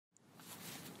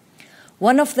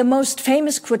One of the most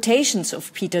famous quotations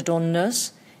of Peter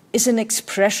Donders is an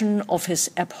expression of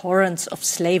his abhorrence of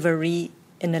slavery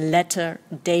in a letter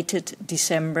dated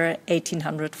December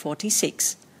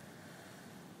 1846.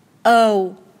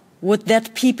 "Oh, would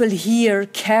that people here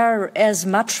care as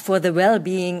much for the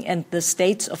well-being and the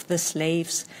states of the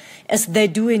slaves as they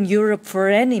do in Europe for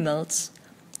animals,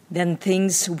 then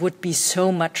things would be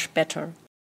so much better."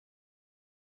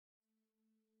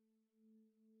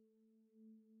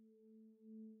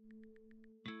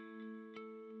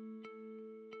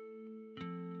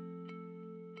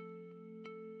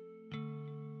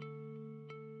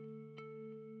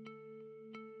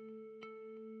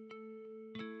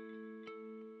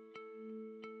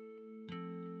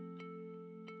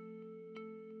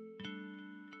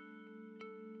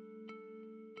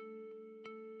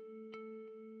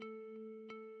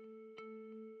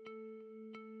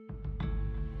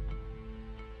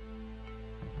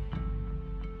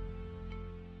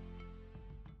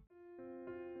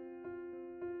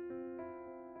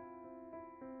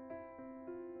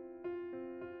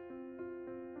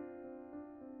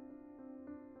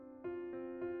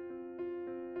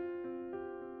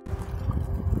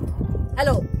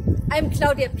 Hello, I'm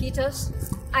Claudia Peters.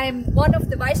 I'm one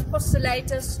of the vice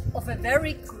postulators of a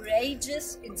very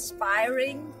courageous,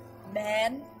 inspiring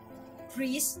man,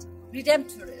 priest,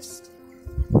 redemptorist,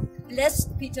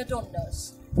 blessed Peter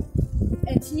Donders.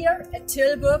 And here at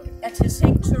Tilburg, at his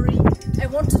sanctuary, I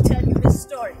want to tell you his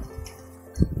story.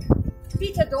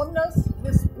 Peter Donders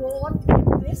was born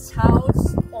in this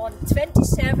house on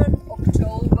 27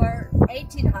 October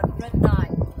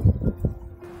 1809.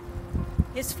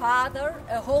 His father,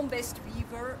 a home-based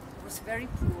weaver, was very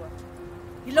poor.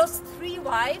 He lost 3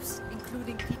 wives,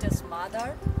 including Peter's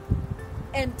mother,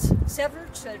 and several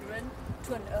children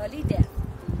to an early death.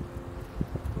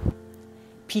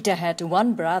 Peter had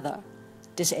one brother,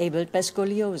 disabled by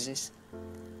scoliosis.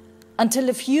 Until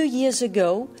a few years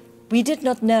ago, we did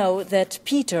not know that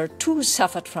Peter too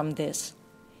suffered from this.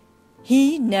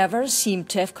 He never seemed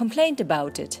to have complained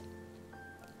about it.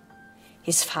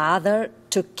 His father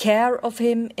took care of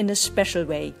him in a special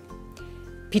way.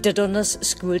 Peter Donders'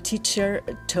 schoolteacher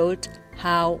told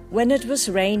how, when it was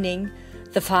raining,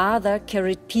 the father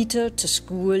carried Peter to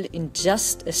school in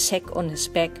just a sack on his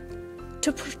back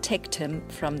to protect him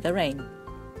from the rain.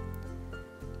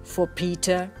 For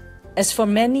Peter, as for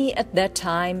many at that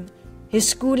time, his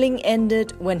schooling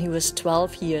ended when he was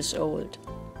 12 years old.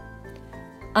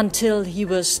 Until he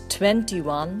was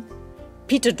 21,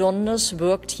 Peter Donders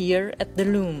worked here at the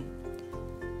loom,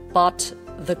 but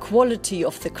the quality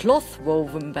of the cloth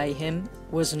woven by him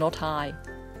was not high.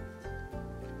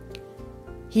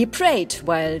 He prayed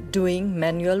while doing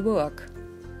manual work.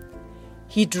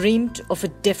 He dreamed of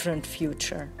a different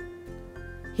future.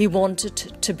 He wanted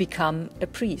to become a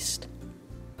priest.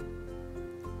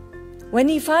 When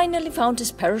he finally found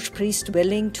his parish priest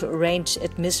willing to arrange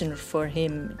admission for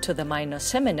him to the minor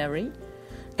seminary,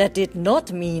 that did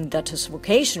not mean that his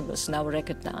vocation was now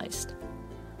recognized.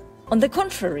 On the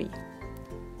contrary,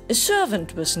 a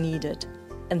servant was needed,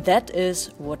 and that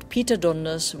is what Peter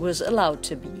Donders was allowed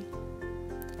to be.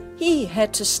 He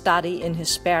had to study in his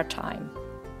spare time,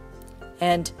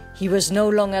 and he was no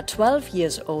longer 12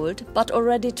 years old, but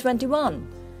already 21,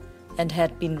 and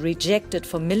had been rejected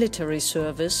for military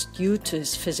service due to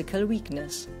his physical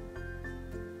weakness.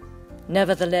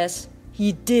 Nevertheless,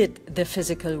 he did the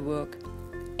physical work,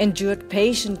 endured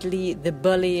patiently the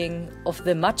bullying of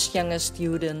the much younger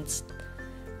students,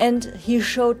 and he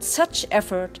showed such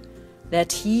effort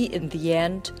that he, in the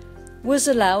end, was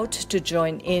allowed to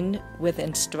join in with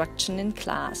instruction in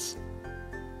class.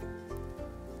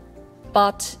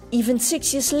 But even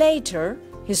 6 years later,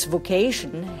 his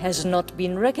vocation has not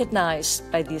been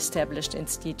recognized by the established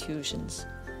institutions,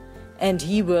 and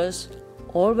he was,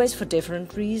 always for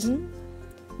different reasons,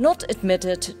 not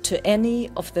admitted to any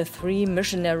of the 3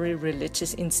 missionary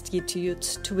religious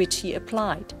institutes to which he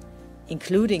applied,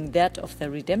 including that of the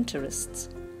Redemptorists.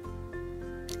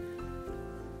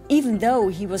 Even though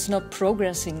he was not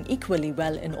progressing equally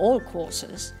well in all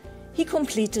courses, he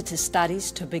completed his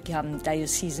studies to become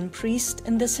diocesan priest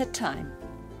in the set time.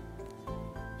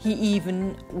 He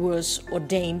even was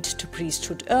ordained to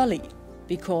priesthood early,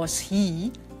 because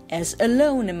he, as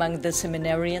alone among the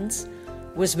seminarians,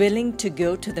 was willing to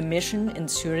go to the mission in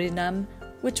Suriname,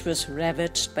 which was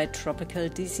ravaged by tropical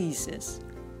diseases.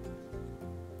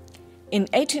 In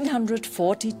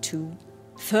 1842,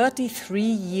 33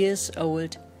 years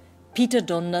old, Peter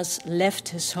Donders left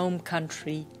his home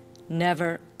country,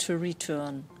 never to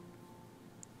return.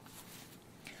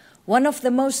 One of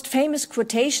the most famous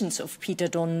quotations of Peter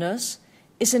Donders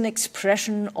is an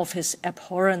expression of his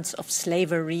abhorrence of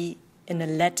slavery in a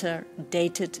letter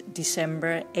dated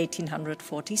December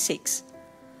 1846.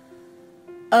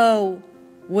 Oh,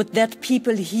 would that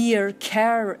people here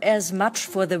care as much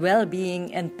for the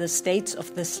well-being and the states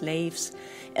of the slaves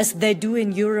as they do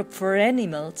in Europe for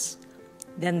animals,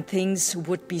 then things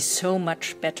would be so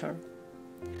much better.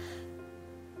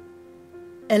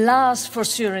 Alas for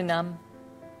Suriname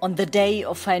on the day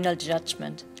of final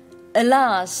judgment.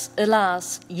 Alas,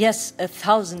 alas, yes,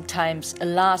 1,000 times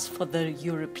alas for the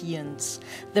Europeans,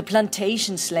 the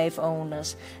plantation slave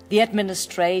owners, the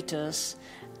administrators,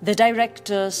 the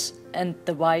directors and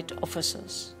the white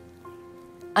officers.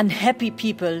 Unhappy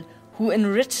people who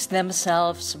enrich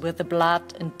themselves with the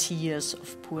blood and tears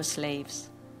of poor slaves.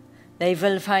 They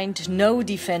will find no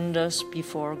defenders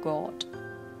before God.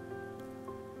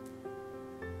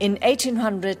 In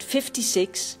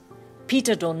 1856,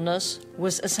 Peter Donders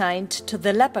was assigned to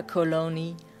the leper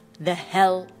colony, the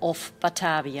Hell of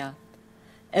Batavia,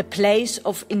 a place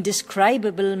of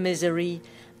indescribable misery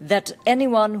that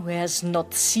anyone who has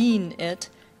not seen it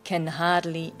can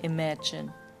hardly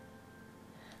imagine.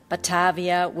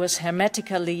 Batavia was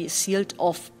hermetically sealed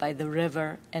off by the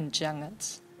river and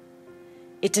jungles.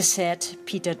 It is said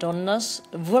Peter Donders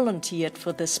volunteered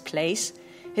for this place,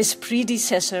 his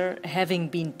predecessor having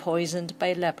been poisoned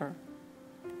by leper.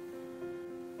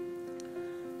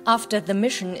 After the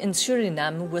mission in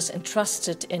Suriname was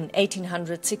entrusted in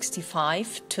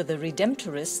 1865 to the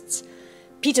Redemptorists,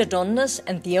 Peter Donders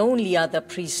and the only other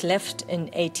priest left in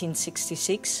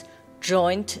 1866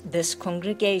 joined this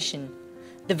congregation,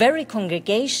 the very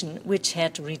congregation which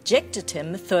had rejected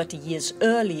him 30 years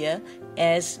earlier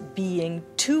as being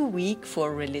too weak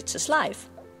for religious life.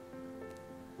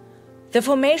 The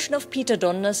formation of Peter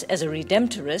Donders as a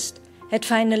Redemptorist had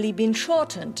finally been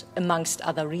shortened, amongst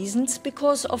other reasons,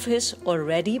 because of his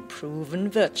already proven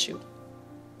virtue.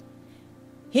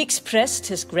 He expressed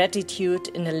his gratitude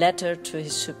in a letter to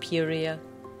his superior,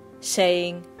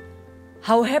 saying,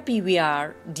 "How happy we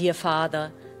are, dear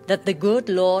Father, that the good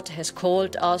Lord has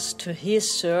called us to his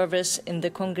service in the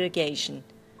congregation.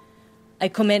 I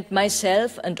commend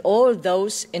myself and all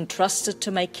those entrusted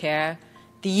to my care,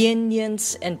 the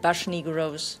Indians and Bush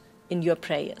Negroes, in your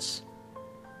prayers."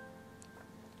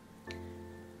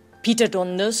 Peter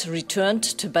Donders returned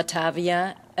to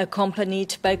Batavia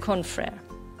accompanied by confrere.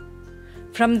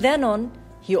 From then on,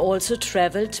 he also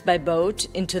traveled by boat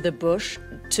into the bush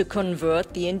to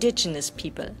convert the indigenous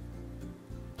people.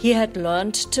 He had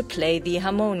learned to play the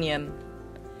harmonium.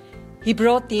 He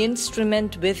brought the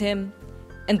instrument with him,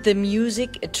 and the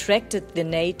music attracted the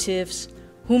natives,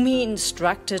 whom he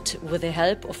instructed with the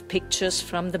help of pictures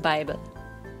from the Bible.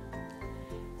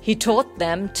 He taught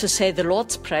them to say the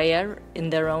Lord's Prayer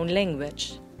in their own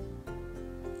language.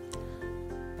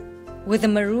 With the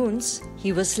Maroons,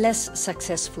 he was less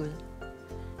successful.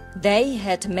 They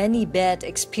had many bad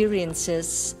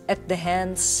experiences at the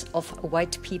hands of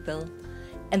white people,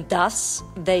 and thus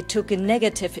they took a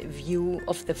negative view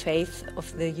of the faith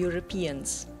of the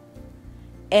Europeans.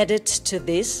 Added to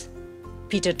this,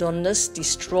 Peter Donders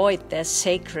destroyed their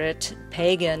sacred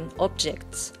pagan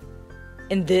objects.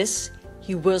 In this,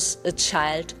 he was a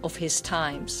child of his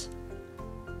times.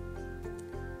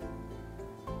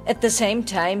 At the same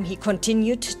time, he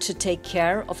continued to take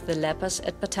care of the lepers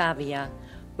at Batavia,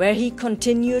 where he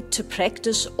continued to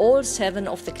practice all 7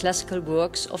 of the classical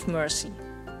works of mercy.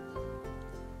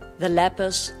 The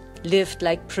lepers lived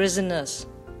like prisoners.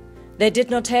 They did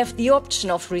not have the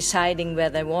option of residing where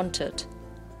they wanted.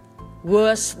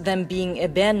 Worse than being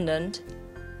abandoned,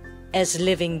 as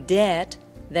living dead,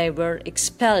 they were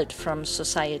expelled from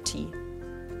society.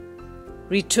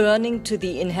 Returning to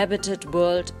the inhabited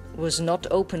world was not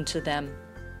open to them.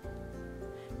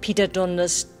 Peter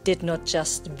Donders did not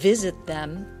just visit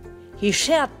them, he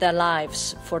shared their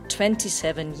lives for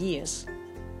 27 years.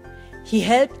 He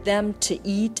helped them to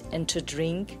eat and to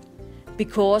drink,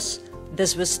 because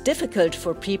this was difficult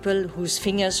for people whose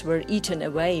fingers were eaten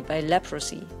away by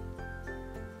leprosy.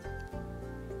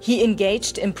 He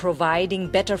engaged in providing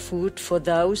better food for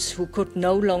those who could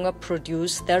no longer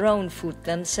produce their own food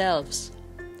themselves.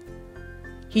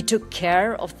 He took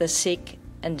care of the sick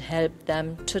and helped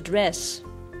them to dress.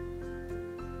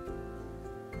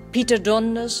 Peter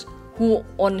Donders, who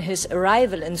on his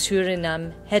arrival in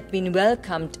Suriname had been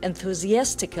welcomed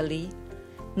enthusiastically,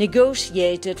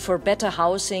 negotiated for better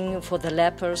housing for the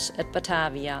lepers at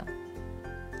Batavia.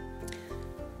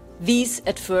 These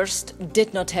at first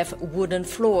did not have wooden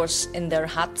floors in their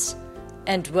huts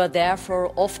and were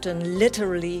therefore often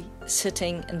literally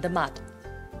sitting in the mud.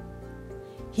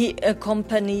 He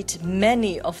accompanied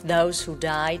many of those who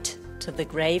died to the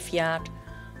graveyard,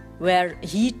 where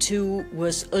he too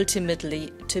was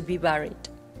ultimately to be buried.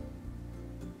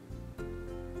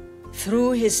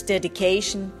 Through his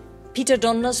dedication, Peter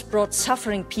Donders brought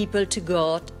suffering people to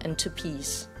God and to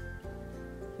peace.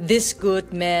 This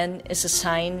good man is a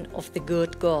sign of the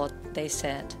good God, they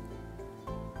said.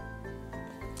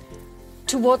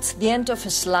 Towards the end of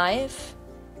his life,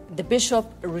 the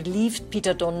bishop relieved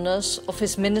Peter Donders of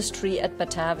his ministry at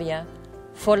Batavia,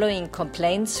 following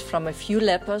complaints from a few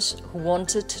lepers who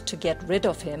wanted to get rid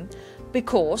of him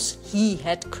because he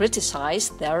had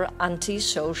criticized their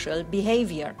antisocial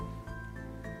behavior.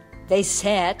 They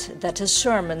said that his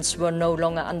sermons were no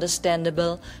longer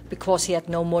understandable because he had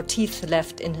no more teeth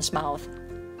left in his mouth.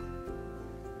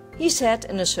 He said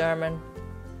in a sermon,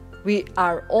 "We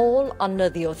are all under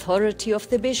the authority of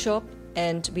the bishop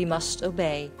and we must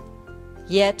obey.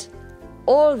 Yet,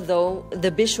 although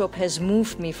the bishop has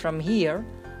moved me from here,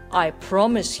 I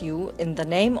promise you in the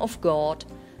name of God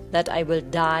that I will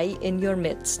die in your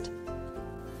midst.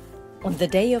 On the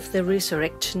day of the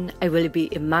resurrection, I will be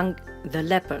among the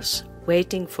lepers,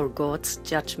 waiting for God's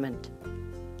judgment."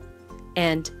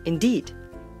 And indeed,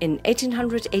 in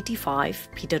 1885,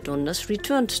 Peter Donders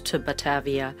returned to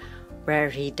Batavia, where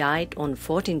he died on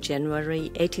 14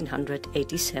 January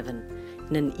 1887,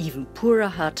 in an even poorer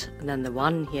hut than the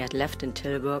one he had left in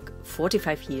Tilburg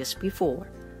 45 years before.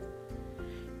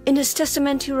 In his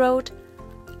testament he wrote,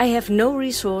 "I have no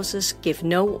resources, give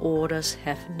no orders,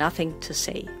 have nothing to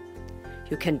say.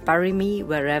 You can bury me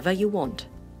wherever you want.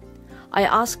 I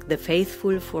ask the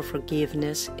faithful for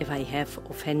forgiveness if I have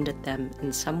offended them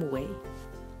in some way."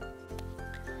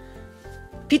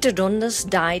 Peter Donders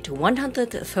died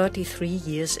 133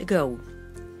 years ago.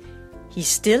 He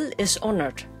still is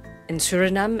honored in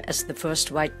Suriname as the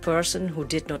first white person who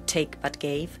did not take but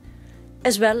gave,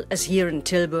 as well as here in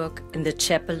Tilburg in the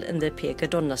chapel in the Peter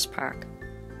Donders Park.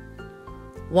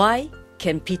 Why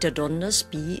can Peter Donders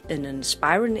be an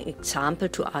inspiring example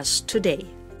to us today?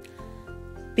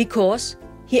 Because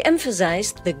he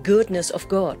emphasized the goodness of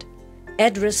God,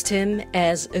 addressed him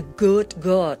as a good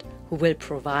God who will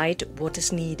provide what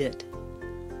is needed.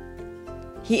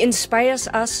 He inspires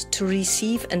us to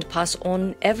receive and pass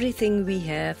on everything we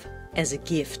have as a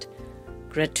gift,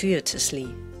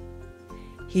 gratuitously.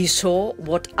 He saw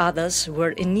what others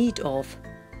were in need of,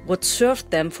 what served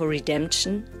them for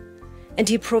redemption, and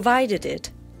he provided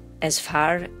it, as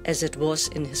far as it was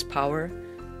in his power,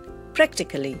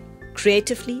 practically,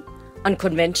 creatively,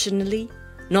 unconventionally,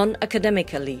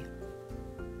 non-academically.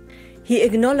 He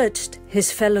acknowledged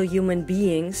his fellow human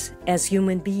beings as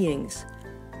human beings,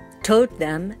 told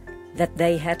them that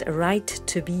they had a right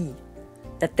to be,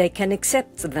 that they can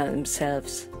accept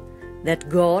themselves, that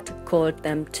God called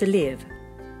them to live.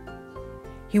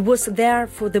 He was there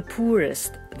for the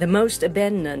poorest, the most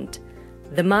abandoned,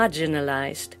 the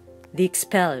marginalized, the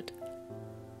expelled.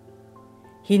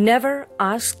 He never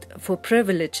asked for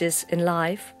privileges in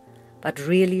life, but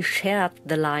really shared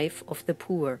the life of the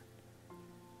poor.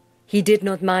 He did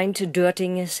not mind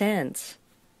dirtying his hands.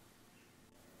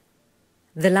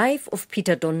 The life of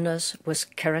Peter Donders was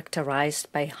characterized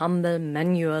by humble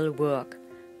manual work,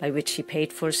 by which he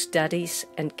paid for studies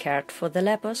and cared for the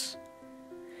lepers,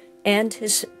 and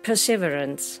his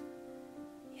perseverance,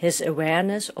 his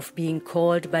awareness of being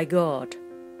called by God,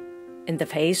 in the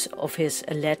face of his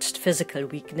alleged physical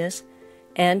weakness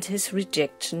and his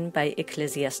rejection by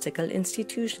ecclesiastical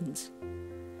institutions.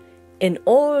 In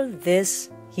all this,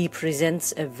 he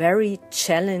presents a very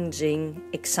challenging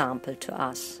example to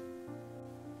us.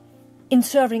 In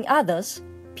serving others,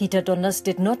 Peter Donders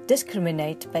did not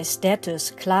discriminate by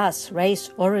status, class,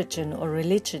 race, origin, or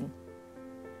religion.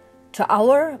 To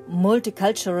our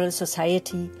multicultural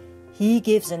society, he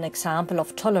gives an example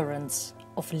of tolerance,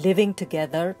 of living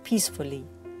together peacefully.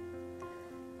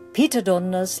 Peter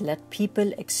Donders let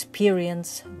people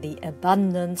experience the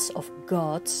abundance of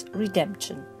God's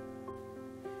redemption.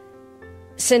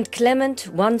 St. Clement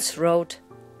once wrote,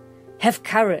 "Have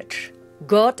courage,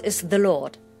 God is the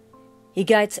Lord. He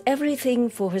guides everything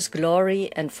for His glory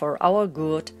and for our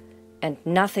good, and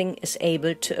nothing is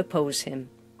able to oppose Him.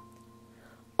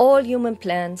 All human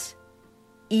plans,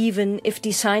 even if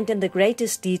designed in the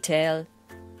greatest detail,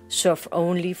 serve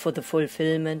only for the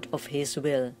fulfillment of His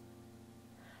will.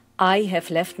 I have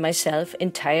left myself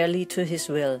entirely to His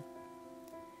will.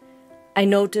 I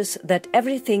notice that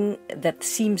everything that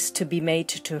seems to be made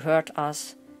to hurt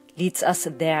us leads us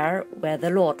there where the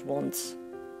Lord wants.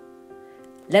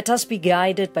 Let us be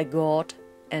guided by God,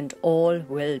 and all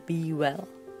will be well."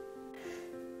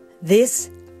 This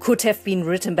could have been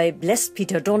written by blessed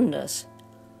Peter Donders,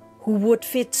 who would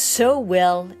fit so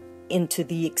well into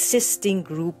the existing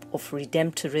group of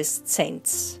Redemptorist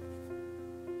saints.